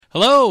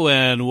Hello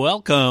and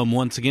welcome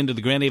once again to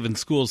the Grand Haven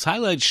Schools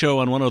Highlight Show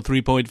on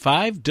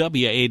 103.5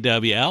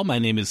 WAWL. My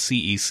name is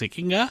C.E.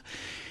 Sickinga,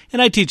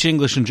 and I teach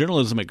English and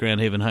Journalism at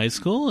Grand Haven High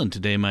School. And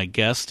today my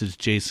guest is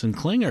Jason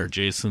Klinger.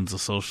 Jason's a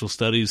social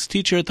studies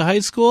teacher at the high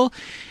school,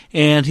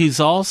 and he's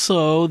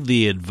also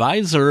the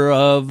advisor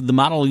of the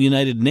Model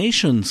United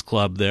Nations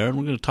Club there. And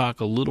we're going to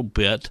talk a little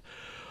bit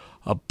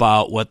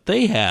about what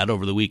they had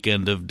over the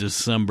weekend of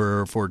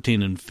December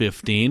 14 and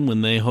 15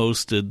 when they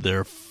hosted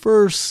their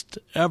first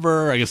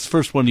ever, I guess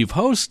first one you've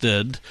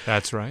hosted.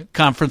 That's right.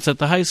 Conference at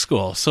the high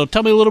school. So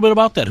tell me a little bit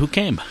about that. Who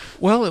came?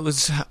 Well, it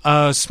was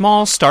a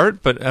small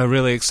start, but a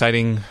really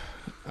exciting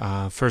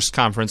first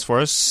conference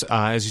for us.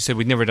 As you said,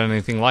 we'd never done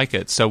anything like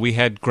it. So we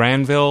had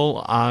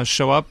Granville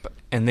show up,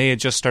 and they had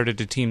just started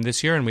a team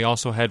this year, and we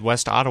also had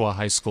West Ottawa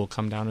High School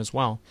come down as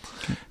well.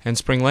 And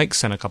Spring Lake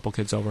sent a couple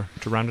kids over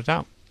to round it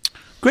out.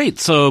 Great.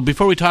 So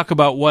before we talk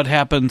about what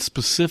happened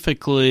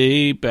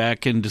specifically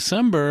back in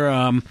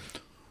December,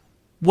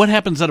 what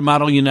happens at a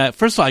Model United?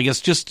 First of all, I guess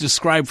just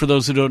describe for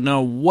those who don't know,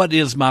 what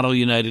is Model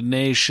United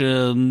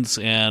Nations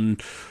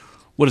and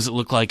what does it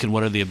look like and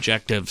what are the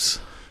objectives?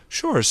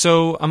 Sure.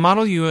 So a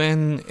Model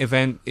UN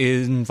event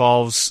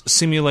involves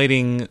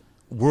simulating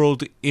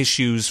world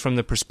issues from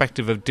the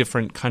perspective of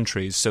different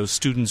countries. So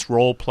students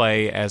role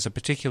play as a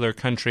particular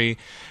country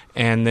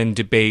and then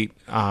debate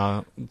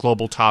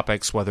global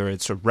topics, whether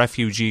it's a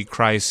refugee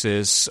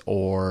crisis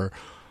or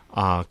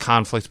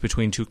conflict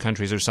between two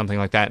countries or something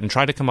like that, and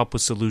try to come up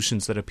with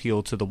solutions that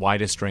appeal to the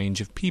widest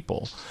range of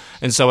people.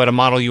 And so at a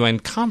Model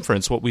UN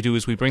conference, what we do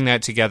is we bring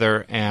that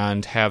together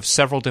and have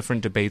several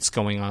different debates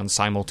going on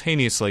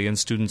simultaneously, and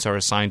students are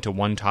assigned to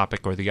one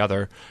topic or the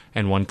other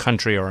and one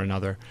country or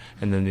another,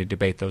 and then they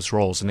debate those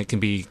roles. And it can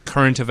be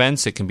current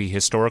events, it can be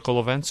historical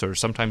events, or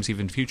sometimes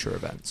even future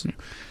events.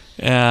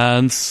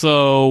 And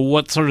so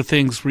what sort of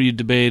things were you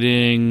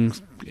debating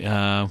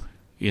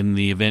in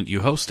the event you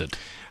hosted?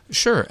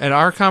 Sure. At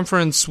our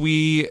conference,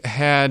 we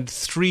had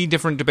three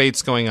different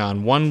debates going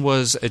on. One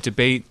was a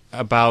debate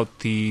about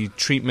the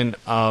treatment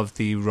of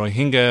the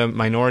Rohingya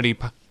minority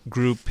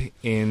group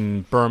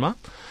in Burma,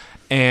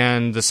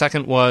 and the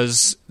second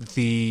was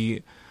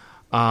the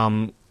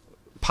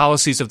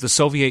policies of the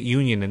Soviet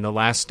Union in the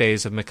last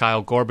days of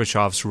Mikhail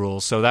Gorbachev's rule.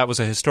 So that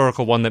was a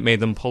historical one that made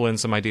them pull in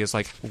some ideas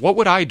like, what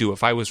would I do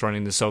if I was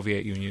running the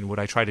Soviet Union? Would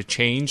I try to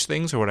change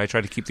things, or would I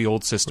try to keep the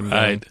old system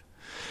going? Right.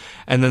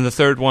 And then the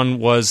third one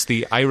was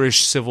the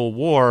Irish Civil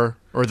War,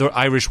 or the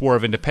Irish War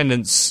of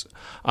Independence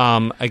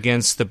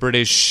against the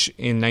British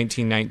in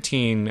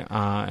 1919.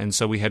 And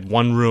so we had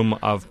one room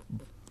of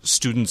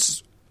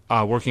students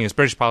working as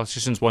British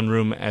politicians, one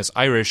room as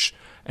Irish,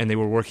 and they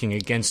were working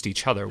against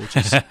each other, which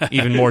is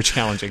even more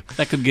challenging.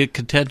 That could get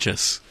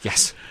contentious.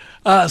 Yes.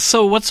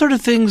 So what sort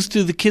of things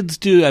do the kids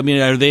do? I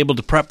mean, are they able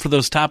to prep for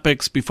those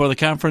topics before the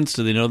conference?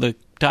 Do they know the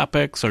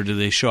topics, or do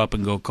they show up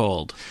and go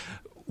cold?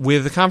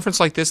 With a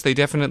conference like this, they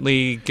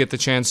definitely get the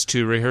chance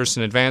to rehearse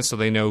in advance so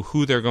they know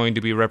who they're going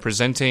to be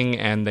representing,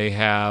 and they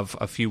have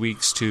a few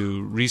weeks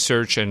to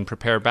research and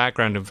prepare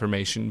background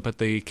information. But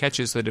the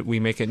catch is that we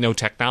make it no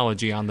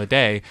technology on the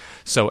day,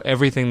 so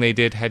everything they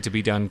did had to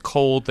be done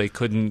cold. They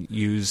couldn't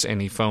use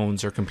any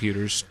phones or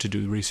computers to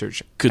do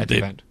research at the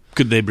event.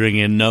 Could they bring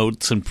in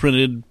notes and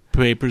printed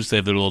papers? They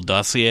have their little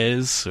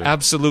dossiers? Or?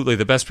 Absolutely.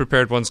 The best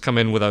prepared ones come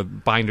in with a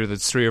binder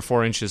that's 3 or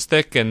 4 inches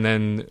thick and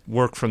then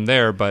work from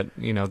there. But,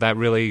 you know, that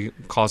really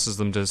causes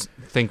them to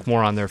think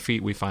more on their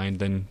feet, we find,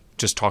 than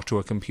just talk to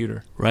a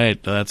computer.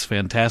 Right. That's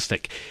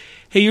fantastic.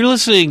 Hey, you're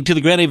listening to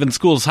the Grand Haven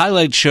Schools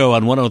Highlight Show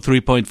on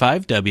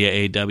 103.5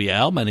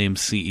 WAWL. My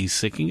name's C.E.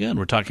 Sickinga, and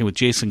we're talking with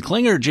Jason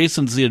Klinger.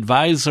 Jason's the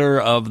advisor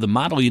of the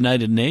Model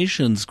United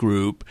Nations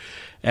group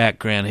at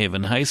Grand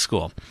Haven High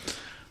School.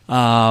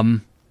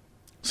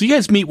 So you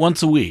guys meet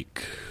once a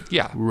week,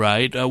 yeah,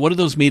 right? What do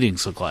those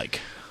meetings look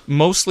like?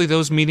 Mostly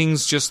those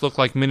meetings just look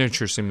like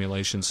miniature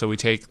simulations. So we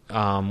take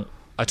a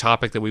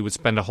topic that we would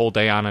spend a whole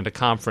day on at a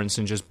conference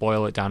and just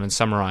boil it down and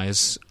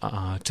summarize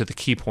to the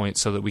key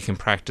points so that we can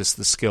practice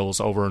the skills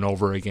over and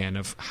over again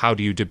of how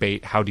do you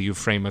debate, how do you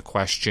frame a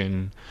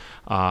question,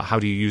 how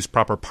do you use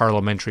proper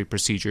parliamentary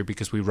procedure,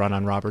 because we run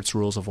on Robert's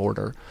Rules of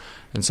Order.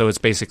 And so it's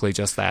basically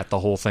just that, the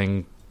whole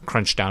thing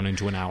crunched down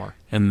into an hour.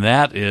 And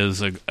that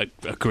is a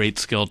great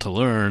skill to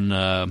learn.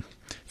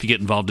 If you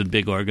get involved in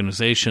big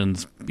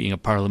organizations, being a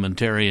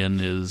parliamentarian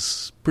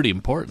is pretty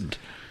important.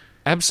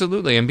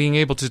 Absolutely. And being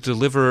able to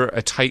deliver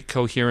a tight,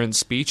 coherent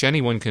speech,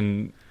 anyone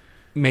can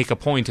make a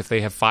point if they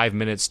have 5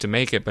 minutes to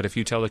make it. But if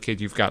you tell a kid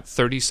you've got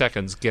 30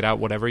 seconds, get out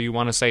whatever you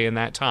want to say in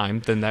that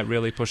time, then that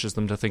really pushes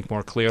them to think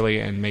more clearly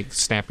and make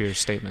snappier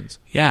statements.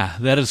 Yeah,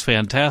 that is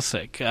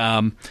fantastic.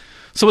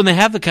 So when they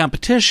have the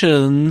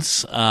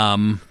competitions,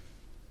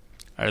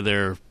 are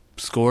there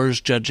scores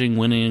judging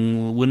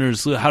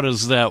winners? How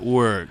does that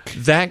work?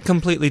 That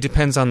completely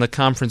depends on the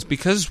conference.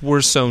 Because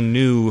we're so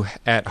new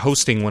at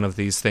hosting one of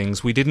these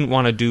things, we didn't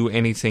want to do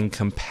anything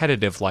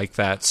competitive like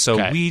that.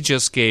 So we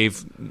just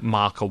gave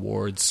mock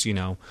awards,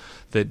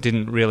 that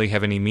didn't really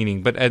have any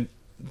meaning. But at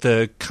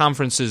the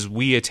conferences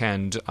we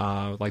attend,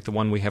 like the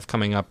one we have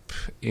coming up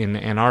in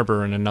Ann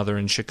Arbor and another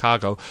in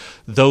Chicago,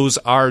 those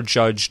are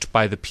judged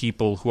by the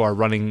people who are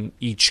running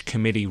each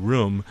committee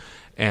room.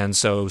 And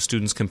so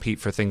students compete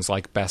for things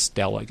like best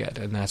delegate,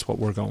 and that's what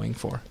we're going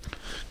for.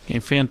 Okay,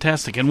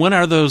 fantastic. And when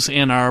are those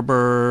Ann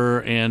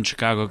Arbor and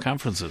Chicago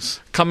conferences?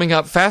 Coming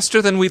up faster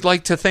than we'd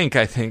like to think,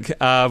 I think.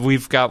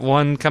 We've got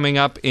one coming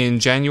up in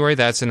January.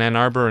 That's in Ann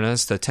Arbor, and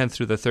that's the 10th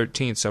through the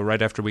 13th, so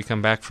right after we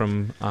come back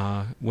from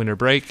winter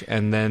break.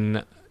 And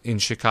then in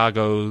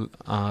Chicago,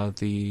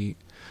 the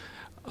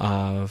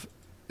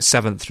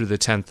 7th through the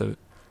 10th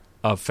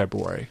of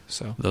February.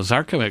 So those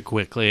are coming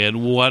quickly.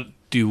 And what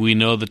do we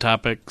know the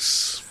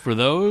topics for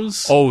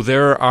those? Oh,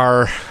 there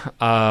are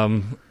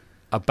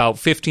about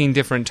 15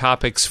 different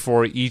topics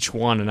for each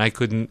one, and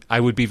I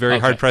would be very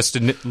hard-pressed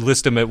to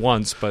list them at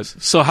once. But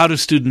so how do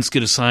students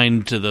get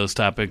assigned to those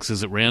topics?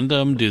 Is it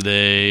random? Do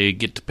they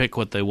get to pick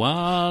what they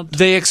want?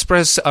 They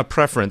express a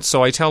preference.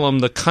 So I tell them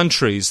the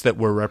countries that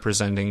we're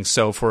representing.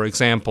 So, for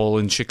example,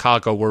 in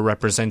Chicago, we're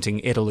representing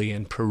Italy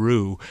and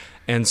Peru.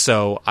 And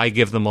so I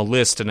give them a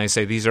list, and I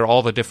say, these are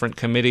all the different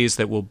committees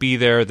that will be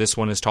there. This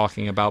one is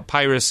talking about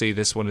piracy.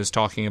 This one is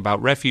talking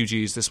about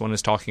refugees. This one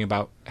is talking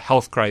about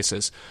health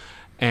crisis.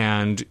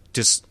 And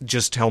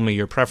just tell me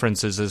your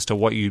preferences as to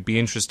what you'd be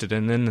interested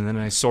in. And then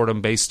I sort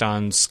them based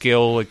on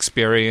skill,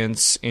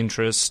 experience,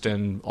 interest,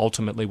 and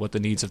ultimately what the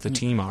needs of the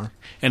team are.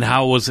 And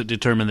how was it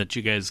determined that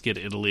you guys get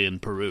Italy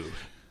and Peru?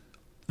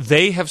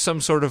 They have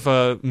some sort of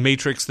a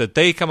matrix that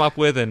they come up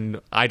with,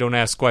 and I don't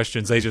ask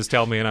questions. They just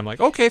tell me, and I'm like,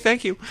 okay,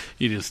 thank you.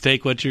 You just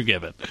take what you're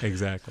given.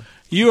 Exactly.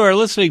 You are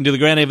listening to the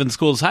Grand Haven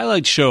Schools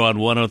Highlights Show on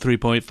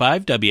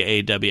 103.5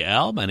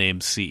 WAWL. My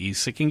name's C.E.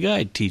 Sickinga.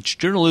 I teach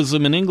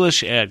journalism and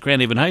English at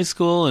Grand Haven High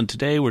School, and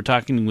today we're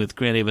talking with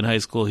Grand Haven High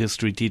School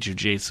history teacher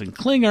Jason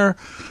Klinger,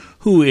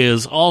 who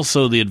is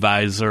also the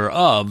advisor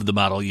of the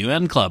Model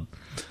UN Club.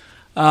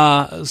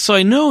 So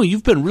I know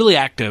you've been really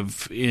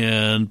active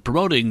in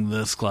promoting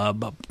this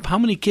club. How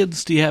many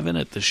kids do you have in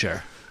it this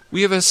year?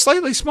 We have a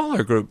slightly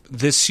smaller group.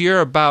 This year,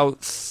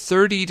 about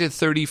 30 to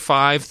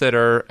 35 that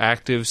are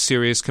active,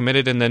 serious,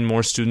 committed, and then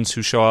more students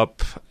who show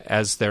up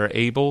as they're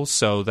able.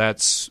 So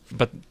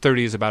but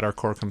 30 is about our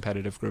core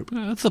competitive group.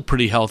 That's a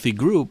pretty healthy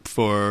group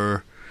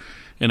for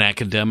an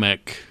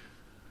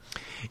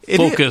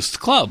academic-focused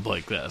club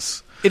like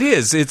this. It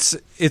is.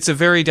 It's a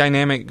very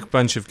dynamic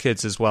bunch of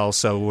kids as well,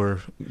 so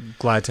we're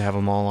glad to have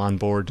them all on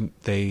board.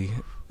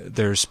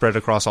 They're spread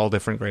across all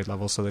different grade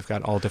levels, so they've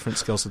got all different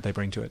skills that they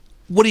bring to it.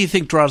 What do you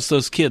think draws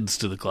those kids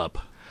to the club?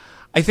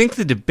 I think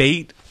the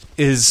debate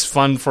is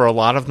fun for a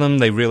lot of them.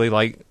 They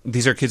really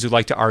these are kids who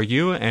like to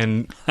argue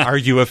and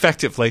argue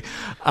effectively.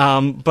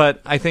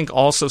 But I think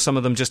also some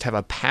of them just have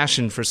a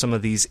passion for some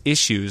of these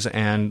issues,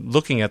 and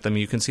looking at them,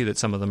 you can see that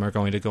some of them are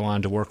going to go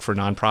on to work for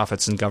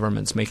nonprofits and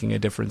governments making a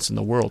difference in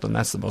the world, and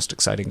that's the most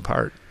exciting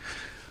part.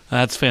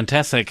 That's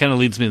fantastic. It kind of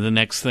leads me to the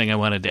next thing I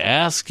wanted to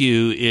ask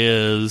you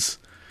is,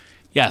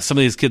 some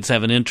of these kids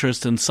have an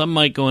interest, and some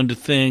might go into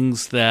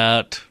things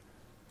that,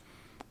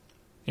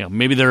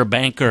 maybe they're a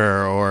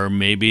banker, or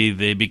maybe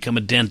they become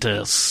a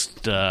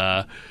dentist,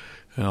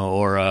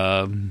 or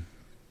a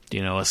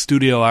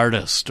studio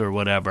artist, or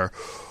whatever.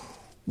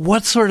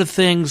 What sort of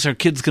things are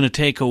kids going to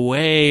take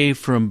away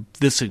from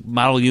this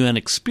Model UN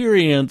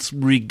experience,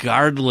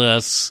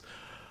 regardless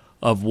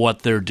of what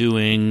they're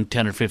doing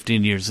 10 or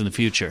 15 years in the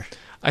future?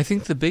 I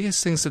think the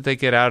biggest things that they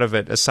get out of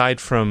it,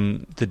 aside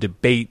from the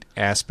debate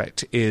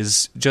aspect,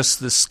 is just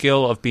the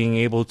skill of being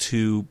able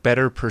to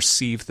better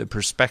perceive the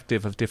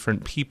perspective of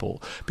different people,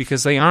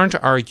 because they aren't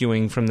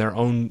arguing from their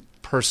own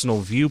personal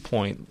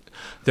viewpoint.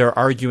 They're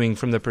arguing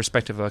from the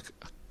perspective of a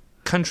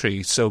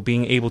country, so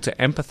being able to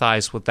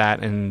empathize with that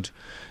and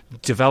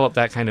develop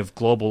that kind of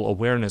global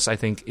awareness, I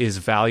think, is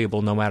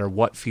valuable no matter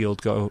what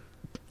field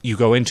you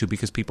go into,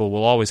 because people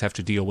will always have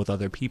to deal with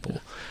other people.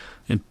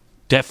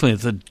 Definitely,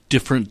 it's a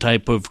different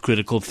type of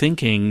critical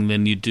thinking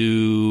than you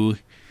do,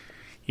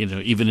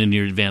 even in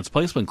your advanced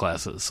placement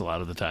classes a lot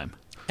of the time.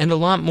 And a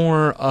lot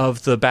more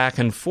of the back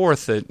and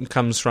forth that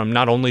comes from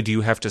not only do you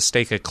have to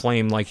stake a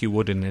claim like you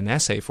would in an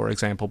essay, for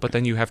example, but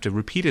then you have to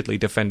repeatedly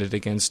defend it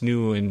against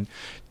new and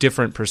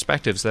different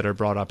perspectives that are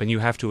brought up, and you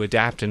have to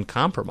adapt and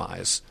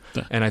compromise.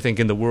 Yeah. And I think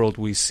in the world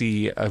we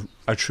see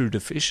a true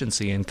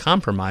deficiency in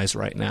compromise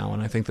right now,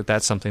 and I think that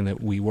that's something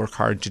that we work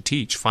hard to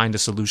teach, find a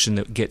solution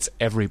that gets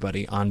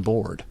everybody on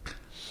board.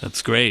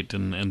 That's great,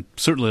 and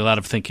certainly a lot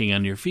of thinking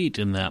on your feet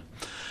in that.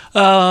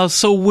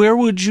 So where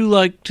would you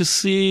like to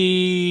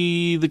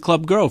see the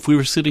club grow? If we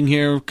were sitting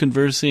here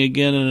conversing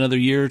again in another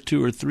year,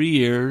 2 or 3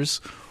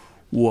 years,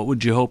 what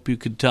would you hope you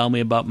could tell me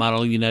about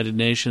Model United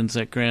Nations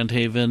at Grand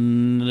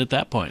Haven at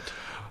that point?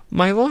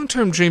 My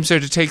long-term dreams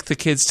are to take the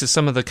kids to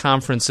some of the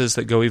conferences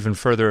that go even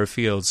further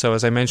afield. So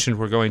as I mentioned,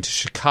 we're going to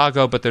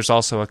Chicago, but there's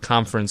also a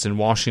conference in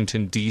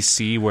Washington,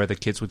 D.C., where the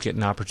kids would get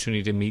an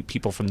opportunity to meet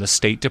people from the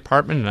State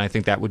Department, and I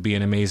think that would be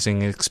an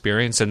amazing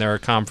experience. And there are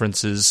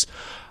conferences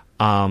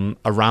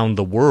around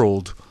the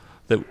world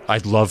that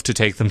I'd love to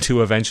take them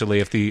to eventually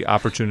if the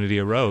opportunity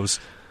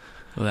arose.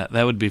 Well,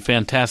 that would be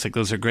fantastic.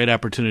 Those are great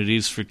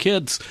opportunities for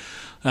kids.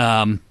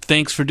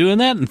 Thanks for doing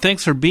that, and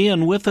thanks for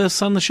being with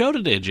us on the show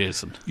today,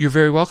 Jason. You're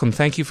very welcome.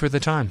 Thank you for the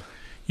time.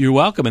 You're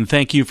welcome, and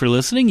thank you for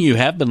listening. You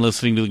have been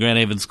listening to the Grand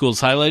Haven Schools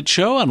Highlight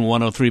Show on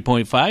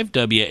 103.5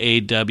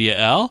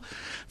 WAWL.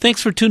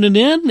 Thanks for tuning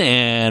in,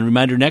 and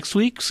reminder, next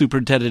week,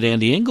 Superintendent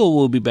Andy Engel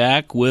will be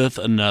back with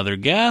another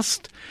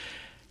guest.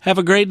 Have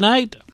a great night.